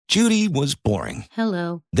Judy was boring.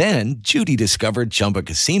 Hello. Then Judy discovered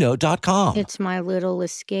ChumbaCasino.com. It's my little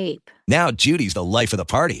escape. Now Judy's the life of the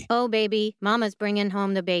party. Oh, baby, mama's bringing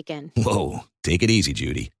home the bacon. Whoa, take it easy,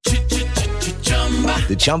 Judy.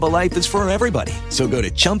 The Chumba life is for everybody. So go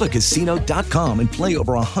to ChumbaCasino.com and play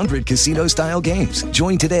over 100 casino-style games.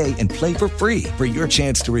 Join today and play for free for your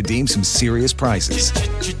chance to redeem some serious prizes.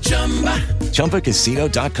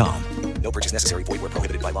 ChumbaCasino.com. No purchase necessary. Void where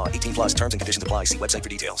prohibited by law. 18 plus terms and conditions apply. See website for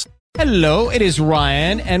details. Hello, it is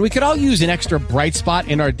Ryan, and we could all use an extra bright spot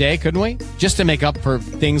in our day, couldn't we? Just to make up for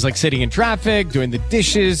things like sitting in traffic, doing the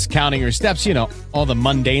dishes, counting your steps, you know, all the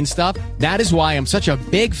mundane stuff. That is why I'm such a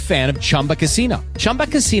big fan of Chumba Casino. Chumba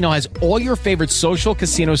Casino has all your favorite social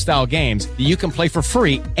casino-style games that you can play for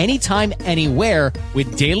free anytime, anywhere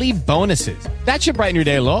with daily bonuses. That should brighten your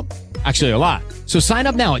day a little. Actually, a lot. So sign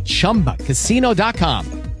up now at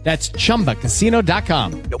ChumbaCasino.com. That's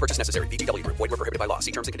ChumbaCasino.com. No purchase necessary. VGW Group. Void where prohibited by law.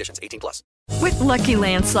 See terms and conditions. 18 plus. With Lucky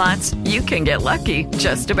Land Slots, you can get lucky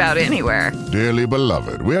just about anywhere. Dearly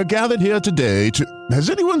beloved, we are gathered here today to... Has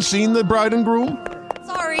anyone seen the bride and groom?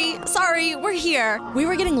 Sorry, we're here. We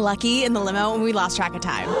were getting lucky in the limo and we lost track of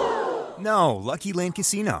time. No, Lucky Land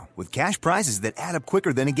Casino. With cash prizes that add up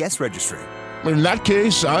quicker than a guest registry. In that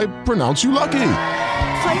case, I pronounce you lucky.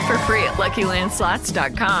 Play for free at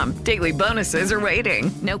LuckyLandSlots.com. Daily bonuses are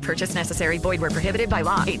waiting. No purchase necessary. Void where prohibited by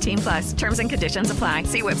law. 18 plus. Terms and conditions apply.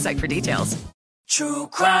 See website for details. True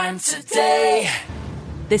Crime Today.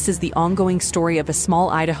 This is the ongoing story of a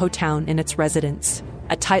small Idaho town and its residents.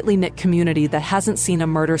 A tightly knit community that hasn't seen a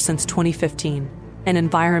murder since 2015. An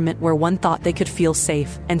environment where one thought they could feel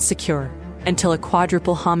safe and secure. Until a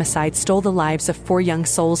quadruple homicide stole the lives of 4 young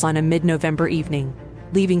souls on a mid-November evening,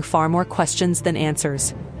 leaving far more questions than answers.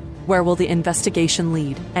 Where will the investigation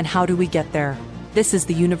lead, and how do we get there? This is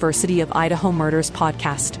the University of Idaho Murders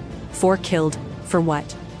podcast. 4 killed, for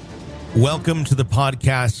what? Welcome to the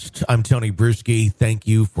podcast. I'm Tony Bruschi. Thank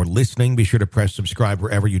you for listening. Be sure to press subscribe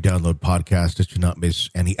wherever you download podcasts to not miss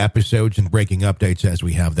any episodes and breaking updates as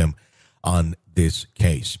we have them on this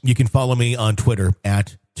case. You can follow me on Twitter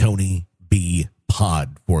at Tony B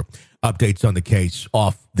Pod for updates on the case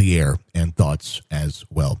off the air and thoughts as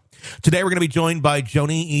well. Today, we're going to be joined by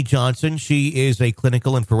Joni E. Johnson. She is a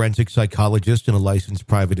clinical and forensic psychologist and a licensed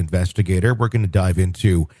private investigator. We're going to dive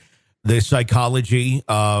into the psychology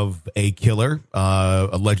of a killer,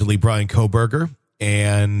 allegedly Bryan Kohberger,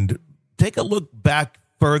 and take a look back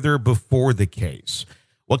further before the case.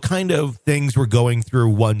 What kind of things were going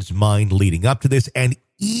through one's mind leading up to this, and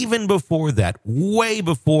even before that, way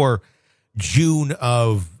before June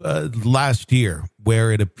of last year,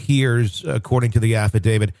 where it appears, according to the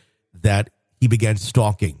affidavit, that he began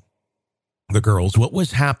stalking the girls. What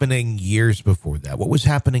was happening years before that? What was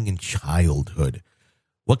happening in childhood?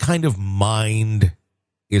 What kind of mind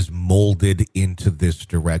is molded into this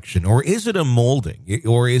direction? Or is it a molding?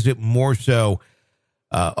 Or is it more so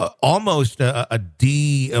almost a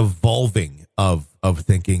de-evolving of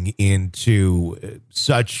thinking into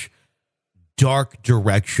such dark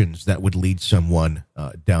directions that would lead someone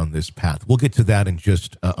down this path? We'll get to that in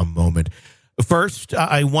just a moment. First,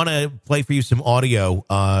 I want to play for you some audio.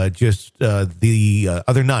 The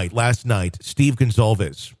other night, last night, Steve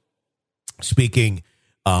Gonzalez speaking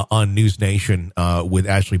on News Nation with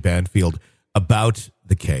Ashley Banfield about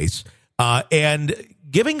the case and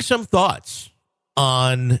giving some thoughts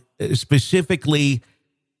on specifically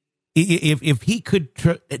if he could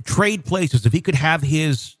trade places, if he could have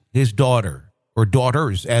his daughter or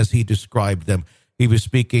daughters, as he described them. He was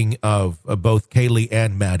speaking of both Kaylee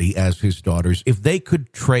and Maddie as his daughters. If they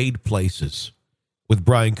could trade places with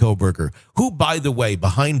Bryan Kohberger, who, by the way,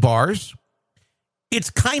 behind bars, it's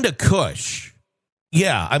kind of cush.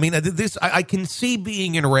 Yeah, I mean, I can see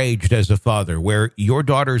being enraged as a father where your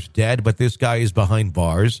daughter's dead, but this guy is behind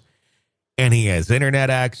bars and he has internet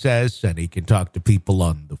access and he can talk to people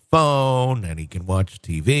on the phone and he can watch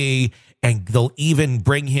TV and they'll even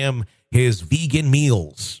bring him his vegan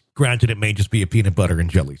meals. Granted, it may just be a peanut butter and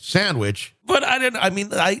jelly sandwich, but I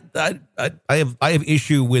have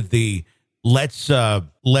issue with the let's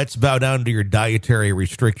bow down to your dietary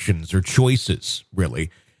restrictions or choices,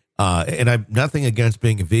 really. And I'm nothing against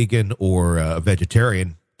being a vegan or a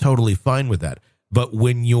vegetarian. Totally fine with that. But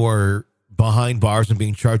when you're behind bars and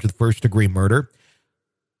being charged with first-degree murder,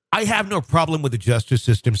 I have no problem with the justice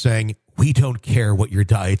system saying, we don't care what your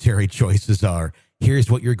dietary choices are.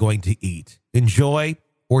 Here's what you're going to eat. Enjoy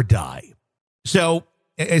or die. So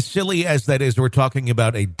as silly as that is, we're talking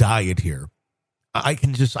about a diet here. I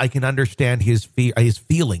can understand his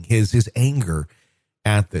feeling, his anger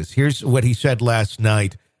at this. Here's what he said last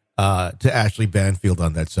night to Ashley Banfield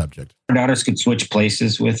on that subject. Our daughters could switch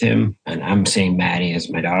places with him, and I'm saying Maddie as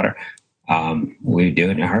my daughter. We'd do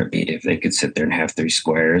it in a heartbeat if they could sit there and have 3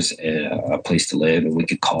 squares, a place to live, and we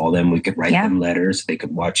could call them, we could write them letters, they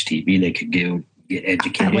could watch TV, they could get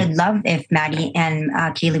educated. I would love if Maddie and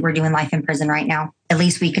Kaylee were doing life in prison right now. At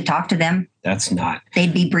least we could talk to them. That's not.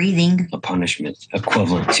 They'd be breathing. A punishment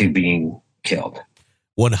equivalent to being killed.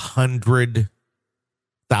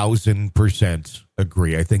 100,000%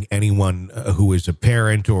 agree. I think anyone who is a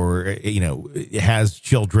parent or, has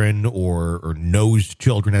children or knows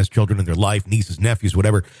children, has children in their life, nieces, nephews,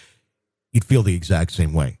 whatever, you'd feel the exact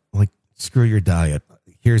same way. Like, screw your diet.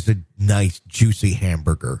 Here's a nice, juicy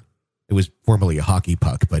hamburger. It was formerly a hockey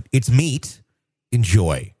puck, but it's meat.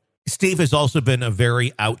 Enjoy. Steve has also been a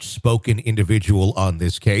very outspoken individual on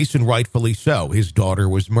this case, and rightfully so. His daughter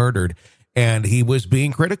was murdered, and he was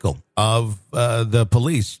being critical of the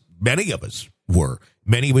police. Many of us were.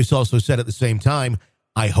 Many of us also said at the same time,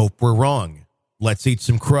 I hope we're wrong. Let's eat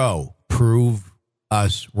some crow. Prove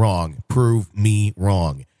us wrong. Prove me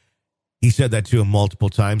wrong. He said that to him multiple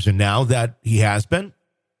times, and now that he has been,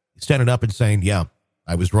 standing up and saying, yeah,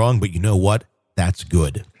 I was wrong, but you know what? That's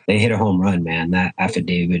good. They hit a home run, man. That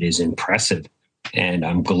affidavit is impressive, and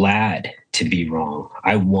I'm glad to be wrong.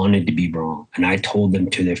 I wanted to be wrong, and I told them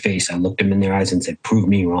to their face. I looked them in their eyes and said, prove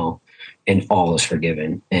me wrong, and all is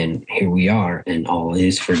forgiven. And here we are, and all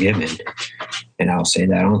is forgiven. And I'll say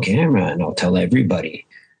that on camera, and I'll tell everybody,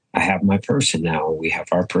 I have my person now. We have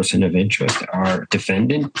our person of interest, our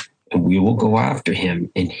defendant, and we will go after him,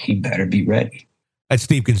 and he better be ready. That's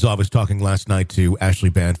Steve Gonzalez talking last night to Ashley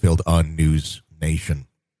Banfield on News Nation.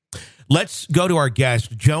 Let's go to our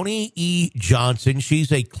guest, Joni E. Johnson.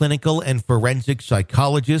 She's a clinical and forensic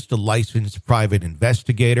psychologist, a licensed private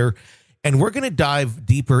investigator, and we're going to dive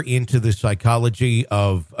deeper into the psychology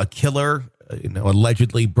of a killer,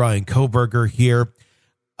 allegedly Bryan Kohberger here.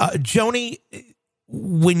 Joni,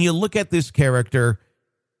 when you look at this character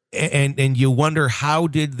and you wonder, how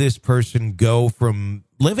did this person go from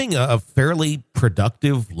living a fairly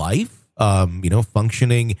productive life,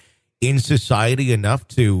 functioning in society enough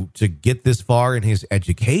to get this far in his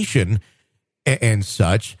education and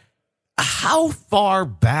such, how far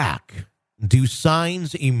back do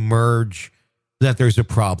signs emerge that there's a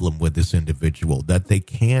problem with this individual, that they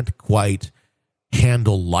can't quite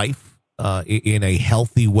handle life in a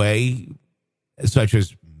healthy way, such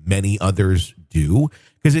as many others do?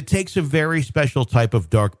 Because it takes a very special type of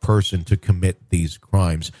dark person to commit these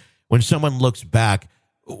crimes. When someone looks back,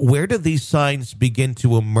 where do these signs begin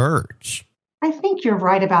to emerge? I think you're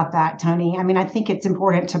right about that, Tony. I mean, I think it's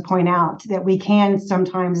important to point out that we can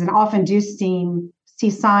sometimes and often do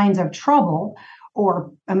see signs of trouble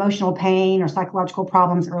or emotional pain or psychological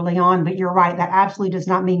problems early on. But you're right, that absolutely does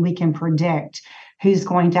not mean we can predict who's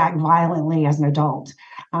going to act violently as an adult.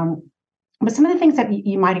 But some of the things that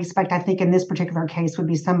you might expect, I think, in this particular case would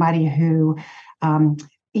be somebody who,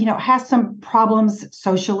 has some problems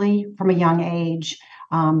socially from a young age,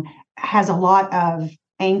 has a lot of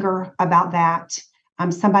anger about that,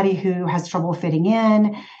 somebody who has trouble fitting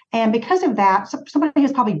in. And because of that, somebody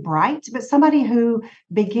who's probably bright, but somebody who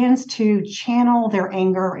begins to channel their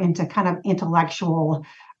anger into kind of intellectual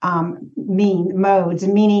modes,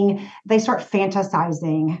 meaning they start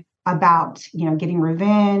fantasizing about, getting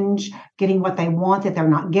revenge, getting what they want that they're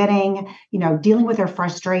not getting, dealing with their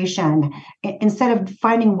frustration. Instead of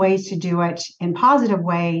finding ways to do it in positive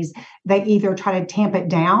ways, they either try to tamp it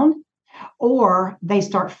down or they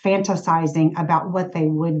start fantasizing about what they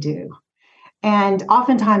would do. And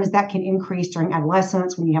oftentimes that can increase during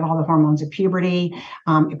adolescence when you have all the hormones of puberty,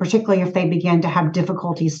 particularly if they begin to have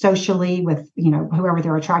difficulties socially with, whoever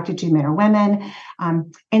they're attracted to, men or women.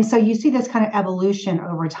 And so you see this kind of evolution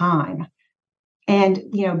over time. And,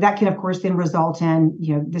 that can, of course, then result in,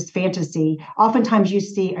 this fantasy. Oftentimes you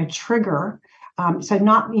see a trigger. So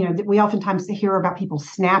not, we oftentimes hear about people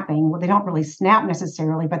snapping. Well, they don't really snap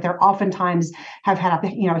necessarily, but they're oftentimes have had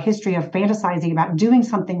a history of fantasizing about doing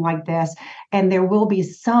something like this. And there will be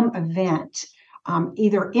some event,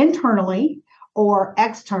 either internally or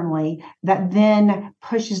externally, that then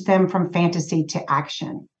pushes them from fantasy to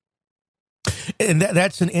action. And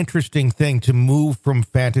that's an interesting thing, to move from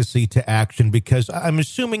fantasy to action, because I'm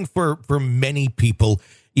assuming for many people,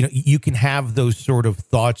 you can have those sort of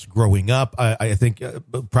thoughts growing up. I think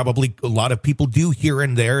probably a lot of people do here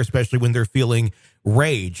and there, especially when they're feeling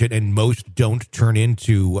rage, and most don't turn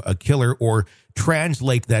into a killer or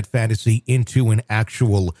translate that fantasy into an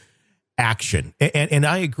actual action. And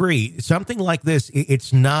I agree. Something like this,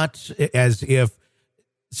 it's not as if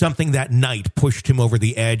something that night pushed him over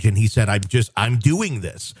the edge and he said, I'm doing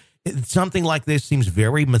this. something like this seems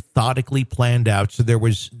very methodically planned out. So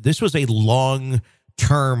this was a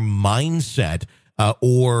long-term mindset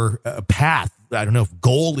or a path. I don't know if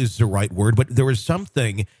goal is the right word, but there was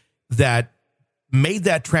something that made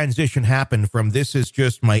that transition happen from this is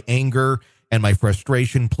just my anger and my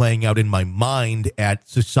frustration playing out in my mind at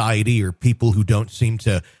society or people who don't seem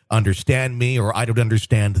to understand me, or I don't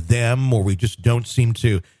understand them, or we just don't seem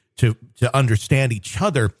to understand each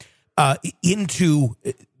other, into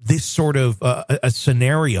this sort of a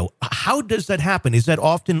scenario. How does that happen? Is that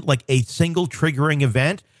often like a single triggering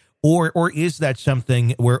event, or is that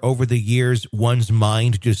something where over the years one's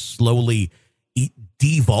mind just slowly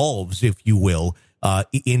devolves, if you will,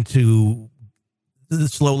 into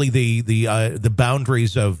slowly the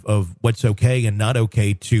boundaries of what's okay and not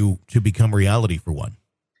okay to become reality for one?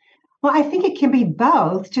 Well, I think it can be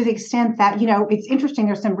both, to the extent that, it's interesting.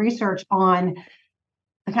 There's some research on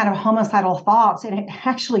the kind of homicidal thoughts, and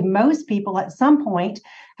actually most people at some point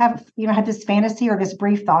have, had this fantasy or this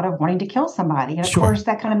brief thought of wanting to kill somebody. And of course,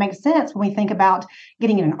 that kind of makes sense when we think about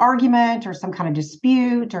getting in an argument or some kind of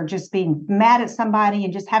dispute or just being mad at somebody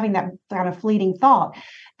and just having that kind of fleeting thought.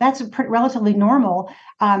 That's relatively normal.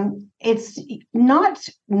 It's not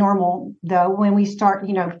normal, though, when we start,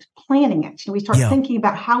 planning it. We start thinking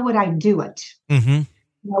about, how would I do it? Mm-hmm.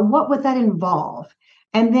 What would that involve?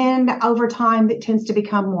 And then over time, it tends to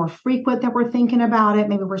become more frequent that we're thinking about it.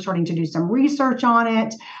 Maybe we're starting to do some research on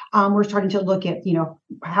it. We're starting to look at,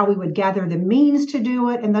 how we would gather the means to do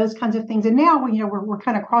it and those kinds of things. And now, we're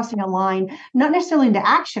kind of crossing a line, not necessarily into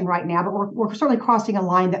action right now, but we're certainly crossing a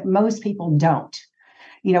line that most people don't,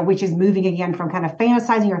 which is moving again from kind of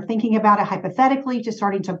fantasizing or thinking about it hypothetically to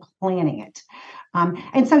starting to planning it.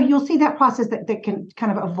 And so you'll see that process that can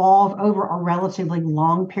kind of evolve over a relatively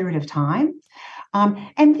long period of time.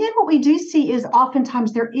 And then what we do see is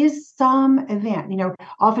oftentimes there is some event,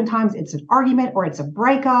 oftentimes it's an argument or it's a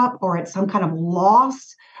breakup or it's some kind of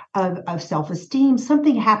loss of self-esteem.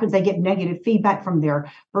 Something happens, they get negative feedback from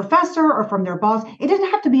their professor or from their boss. It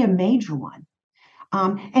doesn't have to be a major one.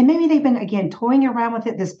 And maybe they've been, again, toying around with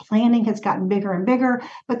it. This planning has gotten bigger and bigger,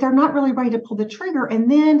 but they're not really ready to pull the trigger.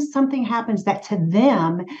 And then something happens that to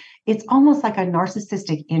them, it's almost like a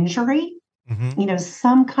narcissistic injury,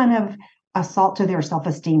 some kind of assault to their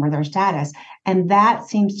self-esteem or their status. And that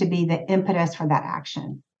seems to be the impetus for that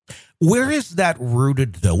action. Where is that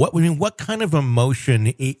rooted, though? What kind of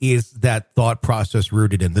emotion is that thought process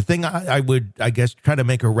rooted in? The thing I would, I guess, try to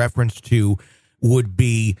make a reference to would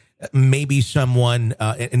be maybe someone,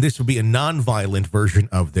 and this would be a nonviolent version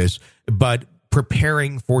of this, but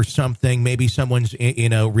preparing for something. Maybe someone's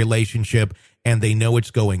in a relationship and they know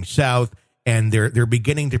it's going south, and they're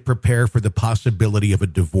beginning to prepare for the possibility of a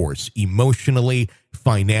divorce, emotionally,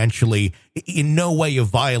 financially, in no way a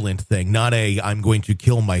violent thing, not I'm going to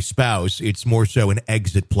kill my spouse. It's more so an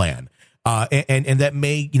exit plan. And that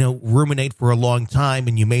may, ruminate for a long time,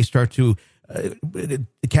 and you may start to,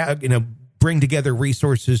 bring together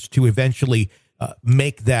resources to eventually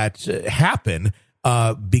make that happen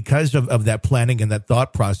because of that planning and that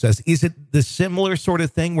thought process. Is it the similar sort of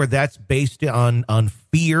thing where that's based on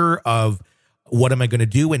fear of what am I going to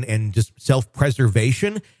do and just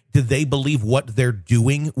self-preservation? Do they believe what they're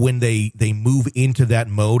doing when they move into that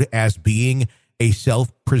mode as being a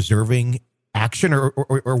self-preserving action,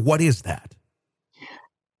 or what is that?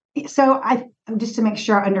 So just to make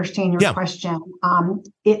sure I understand your question,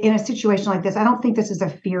 in a situation like this, I don't think this is a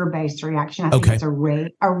fear-based reaction. I think it's a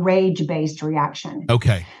rage-based reaction.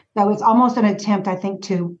 Okay. So it's almost an attempt, I think,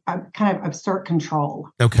 to kind of assert control.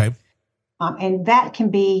 Okay. And that can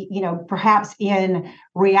be, perhaps in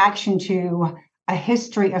reaction to a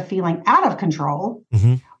history of feeling out of control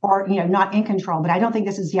or, not in control. But I don't think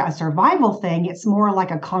this is a survival thing. It's more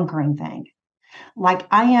like a conquering thing. Like,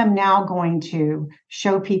 I am now going to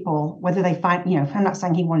show people whether they find, I'm not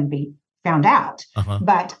saying he wanted to be found out,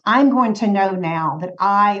 but I'm going to know now that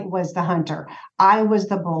I was the hunter. I was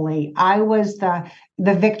the bully. I was the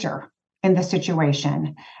victor in the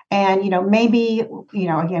situation. And, maybe,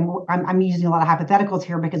 again, I'm using a lot of hypotheticals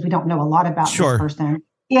here because we don't know a lot about this person.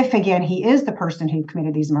 If, again, he is the person who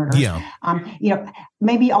committed these murders,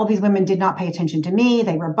 maybe all these women did not pay attention to me.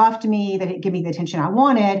 They rebuffed me. They didn't give me the attention I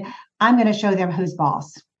wanted. I'm going to show them who's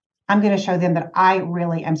boss. I'm going to show them that I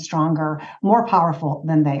really am stronger, more powerful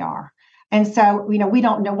than they are. And so, we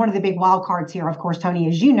don't know. One of the big wild cards here, of course, Tony,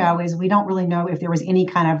 as you know, is we don't really know if there was any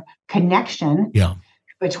kind of connection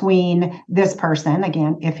between this person,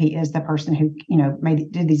 again, if he is the person who,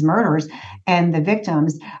 did these murders, and the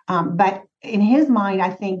victims. But in his mind, I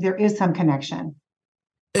think there is some connection.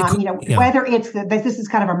 Whether it's that this is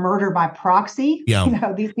kind of a murder by proxy,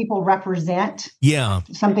 these people represent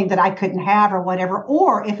something that I couldn't have or whatever,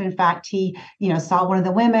 or if in fact he, saw one of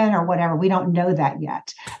the women or whatever, we don't know that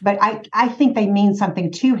yet. But I think they mean something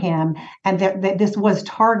to him, and that this was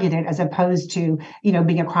targeted as opposed to,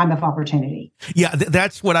 being a crime of opportunity. Yeah,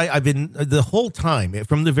 that's what I've been the whole time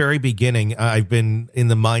from the very beginning. I've been in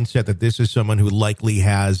the mindset that this is someone who likely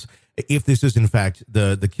has, if this is in fact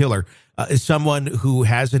the killer, is someone who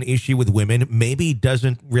has an issue with women, maybe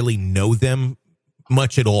doesn't really know them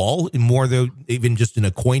much at all, more than even just an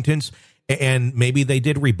acquaintance, and maybe they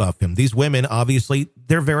did rebuff him. These women, obviously,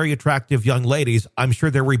 they're very attractive young ladies. I'm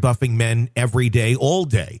sure they're rebuffing men every day, all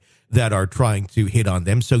day, that are trying to hit on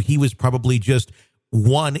them. So he was probably just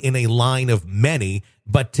one in a line of many,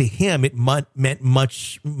 but to him, it meant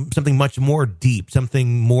something much more deep,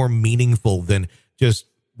 something more meaningful than just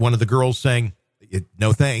one of the girls saying,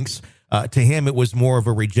 no thanks. To him, it was more of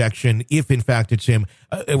a rejection, if in fact it's him,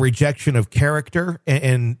 a rejection of character,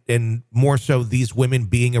 and more so these women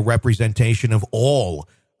being a representation of all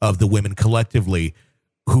of the women collectively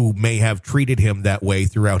who may have treated him that way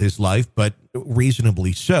throughout his life, but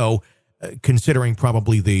reasonably so, considering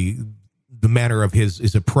probably the manner of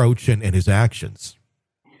his approach and his actions.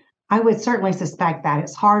 I would certainly suspect that.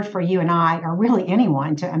 It's hard for you and I, or really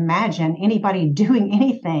anyone, to imagine anybody doing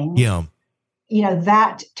anything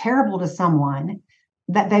that terrible to someone,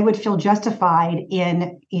 that they would feel justified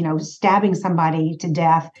in, stabbing somebody to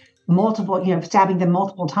death, stabbing them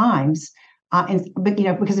multiple times.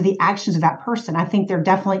 Because of the actions of that person. I think there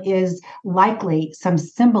definitely is likely some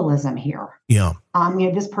symbolism here. Yeah.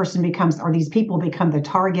 This person these people become the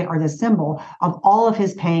target or the symbol of all of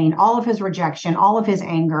his pain, all of his rejection, all of his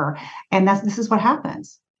anger. And this is what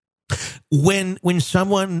happens. When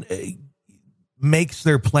someone makes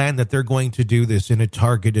their plan that they're going to do this in a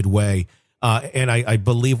targeted way, and I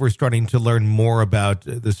believe we're starting to learn more about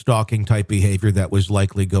the stalking type behavior that was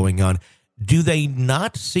likely going on, do they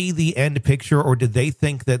not see the end picture, or do they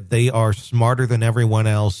think that they are smarter than everyone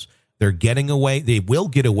else? They're getting away. They will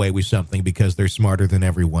get away with something because they're smarter than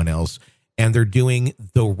everyone else, and they're doing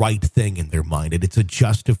the right thing in their mind. And it's a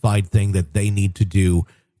justified thing that they need to do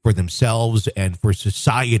for themselves and for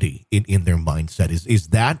society in their mindset. Is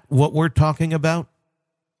that what we're talking about?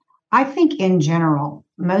 I think in general,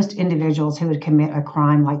 most individuals who would commit a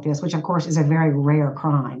crime like this, which of course is a very rare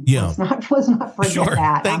crime. Yeah. Let's not forget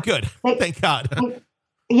that. Thank God.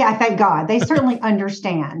 Thank God. They certainly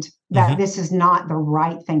understand that this is not the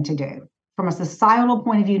right thing to do. From a societal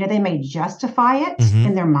point of view, they may justify it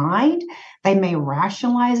in their mind. They may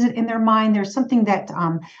rationalize it in their mind. There's something that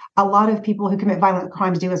a lot of people who commit violent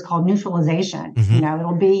crimes do is called neutralization.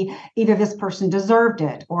 It'll be either this person deserved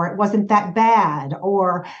it, or it wasn't that bad,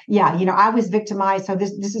 or I was victimized, so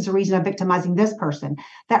this is the reason I'm victimizing this person.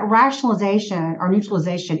 That rationalization or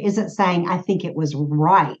neutralization isn't saying I think it was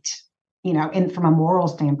right, from a moral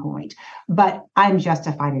standpoint, but I'm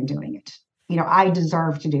justified in doing it. I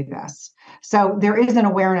deserve to do this. So there is an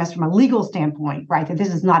awareness from a legal standpoint, right, that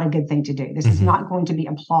this is not a good thing to do. This is not going to be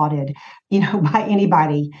applauded, by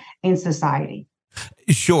anybody in society.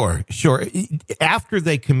 Sure. After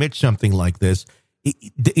they commit something like this,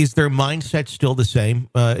 is their mindset still the same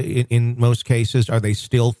in most cases? Are they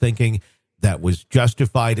still thinking that was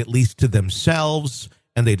justified at least to themselves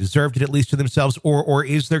and they deserved it at least to themselves? Or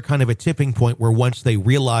is there kind of a tipping point where once they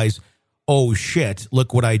realize, oh, shit,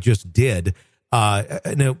 look what I just did?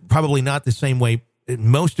 No, probably not the same way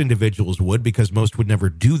most individuals would, because most would never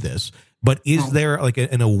do this. But is there like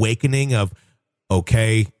an awakening of,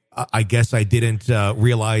 okay, I guess I didn't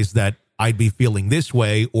realize that I'd be feeling this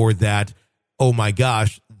way, or that, oh my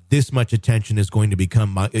gosh, this much attention is going to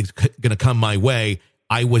come my way.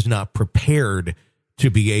 I was not prepared to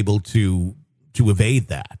be able to evade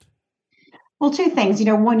that. Well, two things.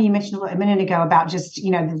 One, you mentioned a minute ago about just,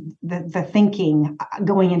 the thinking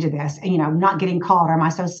going into this, not getting caught. Or am I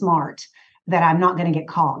so smart that I'm not going to get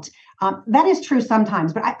caught? That is true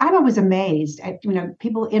sometimes, but I'm always amazed at,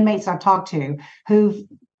 inmates I've talked to who've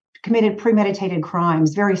committed premeditated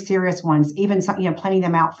crimes, very serious ones, even some, planning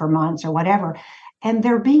them out for months or whatever. And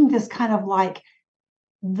they're being this kind of like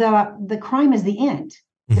the crime is the end.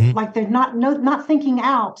 Like they're not thinking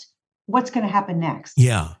out what's going to happen next.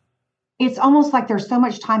 Yeah. It's almost like there's so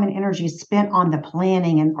much time and energy spent on the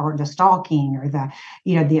planning or the stalking or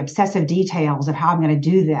the obsessive details of how I'm going to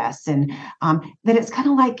do this. And that it's kind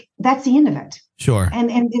of like, that's the end of it. Sure.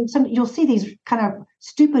 And some, you'll see these kind of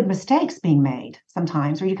stupid mistakes being made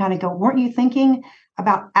sometimes where you kind of go, weren't you thinking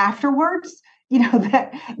about afterwards?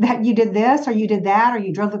 that you did this or you did that or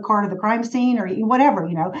you drove the car to the crime scene or whatever,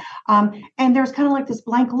 and there's kind of like this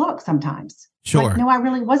blank look sometimes. Sure. Like, no, I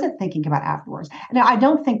really wasn't thinking about afterwards. Now, I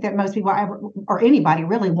don't think that most people ever, or anybody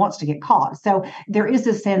really wants to get caught. So there is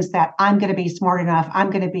a sense that I'm going to be smart enough.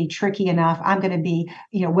 I'm going to be tricky enough. I'm going to be,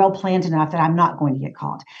 well planned enough that I'm not going to get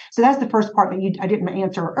caught. So that's the first part that I didn't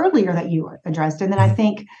answer earlier that you addressed. And then I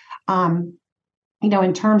think,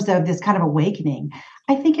 in terms of this kind of awakening,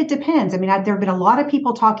 I think it depends. I mean, there have been a lot of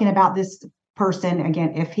people talking about this person,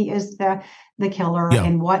 again, if he is the killer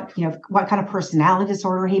and what kind of personality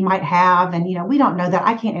disorder he might have. And, we don't know that.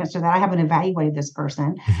 I can't answer that. I haven't evaluated this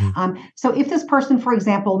person. So if this person, for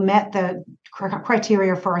example, met the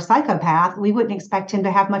criteria for a psychopath, we wouldn't expect him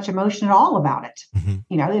to have much emotion at all about it.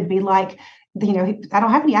 It'd be like, I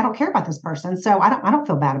don't care about this person. So I don't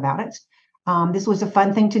feel bad about it. This was a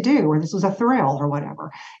fun thing to do, or this was a thrill or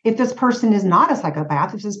whatever. If this person is not a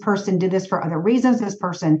psychopath, if this person did this for other reasons, this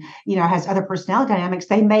person, has other personality dynamics,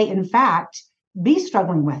 they may in fact be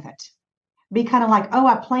struggling with it. Be kind of like, oh,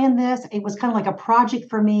 I planned this. It was kind of like a project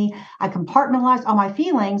for me. I compartmentalized all my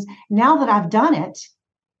feelings. Now that I've done it,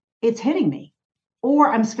 it's hitting me, or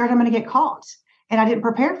I'm scared I'm going to get caught. And I didn't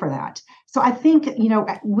prepare for that. So I think,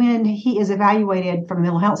 when he is evaluated from a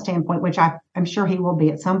mental health standpoint, which I'm sure he will be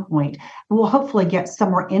at some point, we'll hopefully get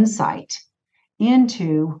some more insight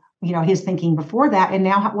into, his thinking before that, and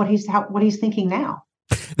now what he's thinking now.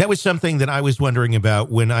 That was something that I was wondering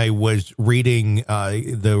about when I was reading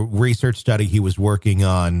the research study he was working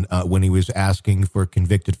on when he was asking for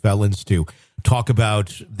convicted felons to talk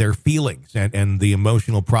about their feelings and the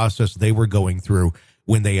emotional process they were going through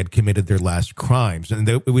when they had committed their last crimes. And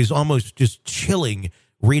it was almost just chilling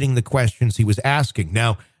reading the questions he was asking.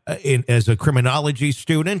 Now, as a criminology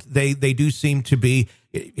student, they do seem to be,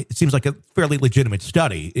 it seems like a fairly legitimate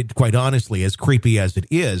study, quite honestly, as creepy as it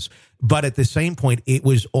is. But at the same point, it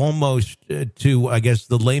was almost to, I guess,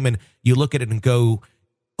 the layman, you look at it and go,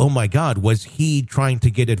 oh my God, was he trying to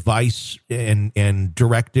get advice and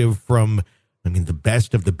directive from, the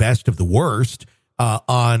best of the worst,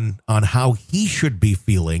 on how he should be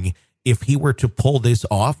feeling if he were to pull this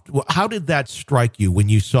off? How did that strike you when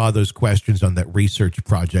you saw those questions on that research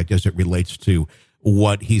project as it relates to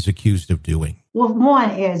what he's accused of doing? Well,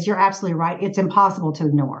 one is, you're absolutely right. It's impossible to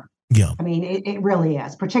ignore. Yeah. It really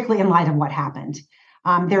is, particularly in light of what happened.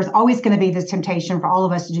 There's always going to be this temptation for all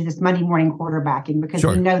of us to do this Monday morning quarterbacking because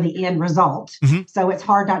we know the end result. So it's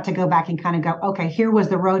hard not to go back and kind of go, okay, here was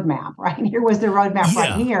the roadmap, right? Here was the roadmap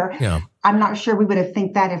right here. Yeah. I'm not sure we would have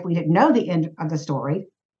think that if we didn't know the end of the story.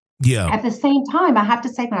 Yeah. At the same time, I have to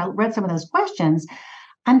say, when I read some of those questions,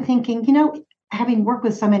 I'm thinking, having worked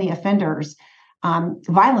with so many offenders,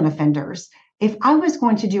 violent offenders, if I was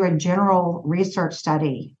going to do a general research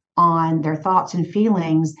study on their thoughts and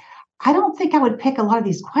feelings, I don't think I would pick a lot of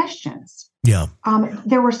these questions. Yeah.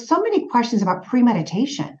 There were so many questions about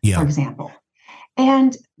premeditation, for example.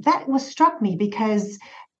 And that struck me because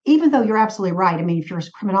even though you're absolutely right, if you're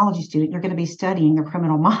a criminology student, you're going to be studying the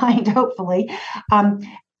criminal mind, hopefully.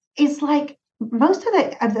 It's like most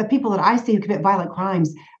of the people that I see who commit violent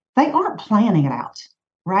crimes, they aren't planning it out,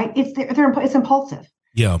 right? It's impulsive.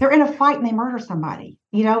 Yeah. They're in a fight and they murder somebody.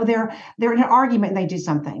 They're in an argument and they do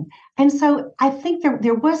something. And so I think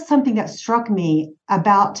there was something that struck me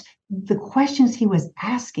about the questions he was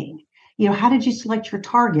asking. How did you select your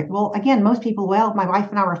target? Well, again, most people, my wife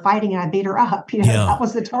and I were fighting and I beat her up. That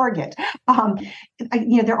was the target.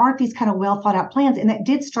 There aren't these kind of well thought out plans. And that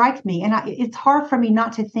did strike me. And it's hard for me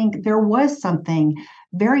not to think there was something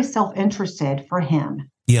very self-interested for him.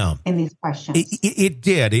 Yeah. In these questions. It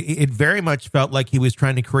did. It very much felt like he was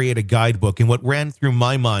trying to create a guidebook. And what ran through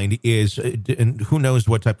my mind is, and who knows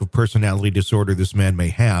what type of personality disorder this man may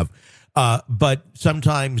have, but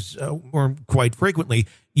sometimes, or quite frequently,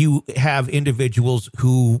 you have individuals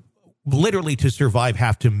who literally to survive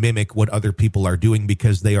have to mimic what other people are doing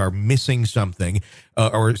because they are missing something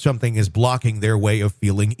or something is blocking their way of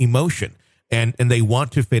feeling emotion. And they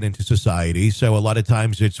want to fit into society. So a lot of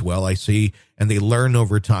times it's, I see, and they learn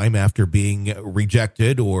over time after being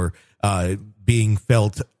rejected or being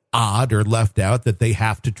felt odd or left out that they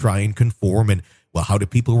have to try and conform. And, how do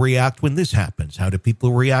people react when this happens? How do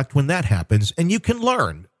people react when that happens? And you can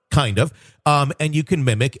learn, kind of, and you can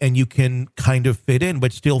mimic and you can kind of fit in,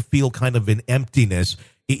 but still feel kind of an emptiness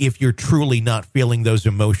if you're truly not feeling those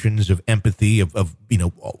emotions of empathy, of a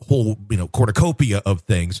whole, cornucopia of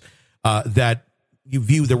things. That you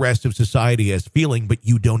view the rest of society as feeling, but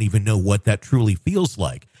you don't even know what that truly feels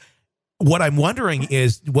like. What I'm wondering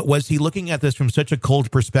is, was he looking at this from such a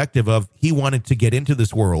cold perspective of he wanted to get into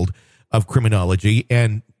this world of criminology,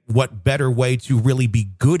 and what better way to really be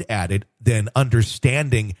good at it than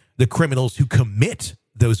understanding the criminals who commit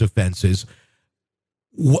those offenses?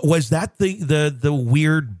 Was that the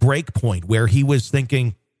weird break point where he was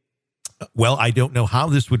thinking, well, I don't know how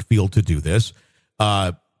this would feel to do this,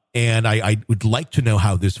 and I would like to know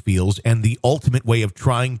how this feels, and the ultimate way of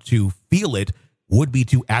trying to feel it would be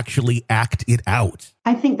to actually act it out?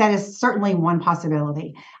 I think that is certainly one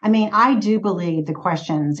possibility. I mean, I do believe the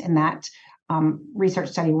questions in that research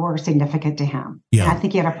study were significant to him. Yeah. And I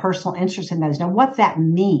think he had a personal interest in those. Now, what that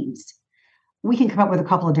means, we can come up with a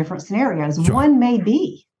couple of different scenarios. Sure. One may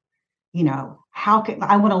be, how can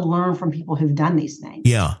I want to learn from people who've done these things?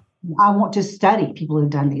 Yeah. I want to study people who've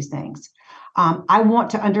done these things. I want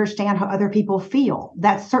to understand how other people feel.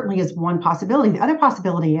 That certainly is one possibility. The other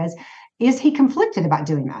possibility is he conflicted about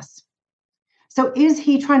doing this? So is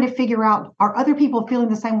he trying to figure out, are other people feeling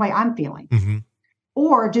the same way I'm feeling? Mm-hmm.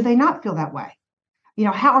 Or do they not feel that way?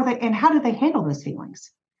 How are they, and how do they handle those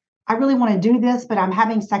feelings? I really want to do this, but I'm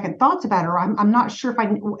having second thoughts about it, or I'm not sure if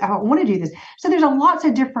I want to do this. So there's lots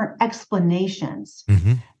of different explanations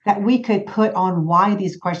that we could put on why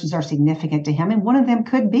these questions are significant to him. And one of them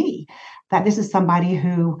could be that this is somebody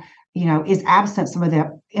who, is absent some of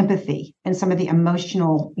the empathy and some of the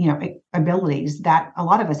emotional, abilities that a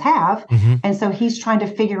lot of us have. And so he's trying to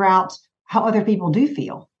figure out how other people do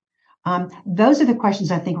feel. Those are the questions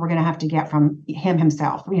I think we're going to have to get from him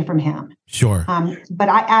himself, from him. Sure. But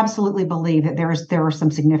I absolutely believe that there was some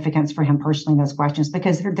significance for him personally in those questions,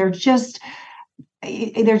 because they're just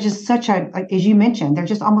such as you mentioned, they're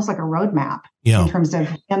just almost like a roadmap in terms of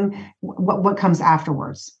him, what comes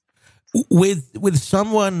afterwards. With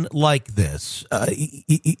someone like this,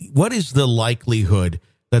 what is the likelihood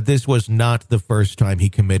that this was not the first time he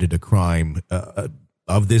committed a crime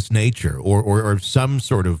of this nature, or some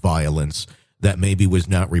sort of violence that maybe was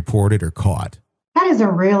not reported or caught? That is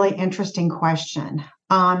a really interesting question.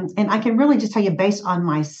 And I can really just tell you based on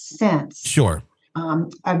my sense Sure.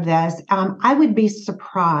 Of this, I would be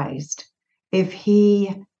surprised if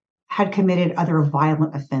he had committed other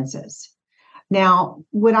violent offenses. Now,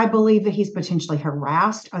 would I believe that he's potentially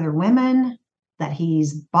harassed other women, that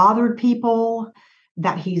he's bothered people,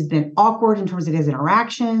 that he's been awkward in terms of his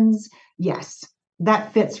interactions? Yes,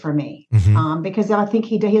 that fits for me, because I think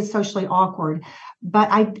he is socially awkward. But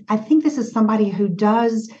I think this is somebody who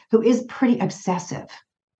is pretty obsessive,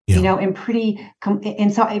 and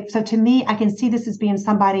so to me, I can see this as being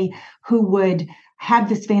somebody who would have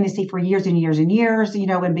this fantasy for years and years and years,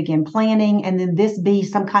 and begin planning, and then this be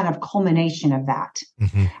some kind of culmination of that,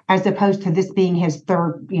 as opposed to this being his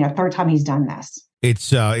third time he's done this.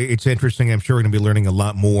 It's interesting. I'm sure we're going to be learning a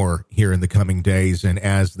lot more here in the coming days, and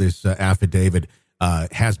as this affidavit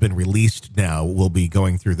has been released now, we'll be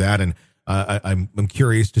going through that, and I'm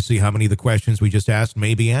curious to see how many of the questions we just asked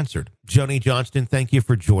may be answered. Joni Johnston, thank you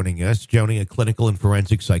for joining us. Joni, a clinical and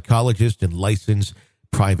forensic psychologist and licensed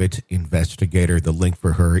private investigator. The link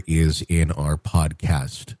for her is in our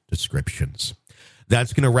podcast descriptions.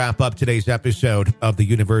 That's going to wrap up today's episode of the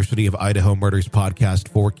University of Idaho Murders podcast,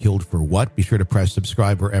 For Killed for What. Be sure to press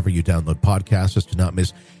subscribe wherever you download podcasts to not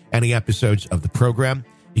miss any episodes of the program.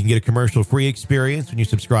 You can get a commercial-free experience when you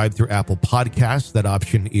subscribe through Apple Podcasts. That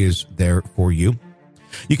option is there for you.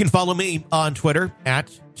 You can follow me on Twitter at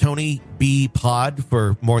TonyBPod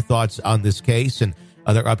for more thoughts on this case and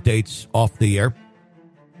other updates off the air.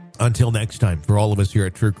 Until next time, for all of us here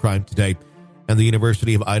at True Crime Today and the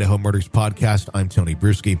University of Idaho Murders podcast, I'm Tony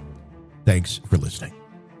Bruschi. Thanks for listening.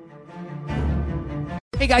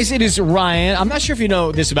 Hey guys, it is Ryan. I'm not sure if you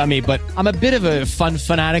know this about me, but I'm a bit of a fun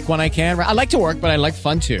fanatic when I can. I like to work, but I like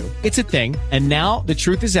fun too. It's a thing. And now the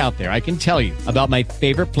truth is out there. I can tell you about my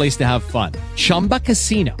favorite place to have fun. Chumba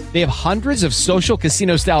Casino. They have hundreds of social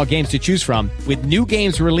casino style games to choose from with new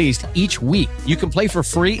games released each week. You can play for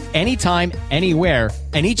free anytime, anywhere.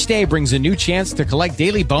 And each day brings a new chance to collect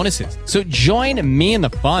daily bonuses. So join me in the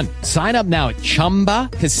fun. Sign up now at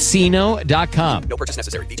ChumbaCasino.com. No purchase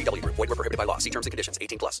necessary. VGW Group. Void where prohibited by law. See terms and conditions.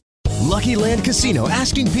 18+. Lucky Land Casino,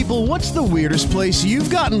 asking people, what's the weirdest place you've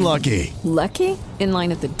gotten lucky? Lucky? In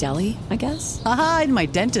line at the deli, I guess? Aha, in my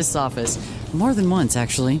dentist's office. More than once,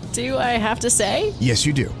 actually. Do I have to say? Yes,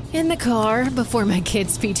 you do. In the car before my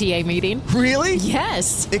kids' PTA meeting. Really?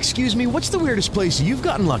 Yes. Excuse me, what's the weirdest place you've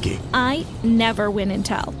gotten lucky? I never win and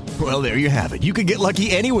tell. Well, there you have it. You can get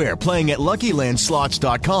lucky anywhere, playing at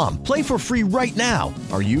LuckyLandSlots.com. Play for free right now.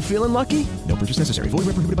 Are you feeling lucky? No purchase necessary. Void where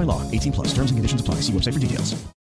prohibited by law. 18+. Terms and conditions apply. See website for details.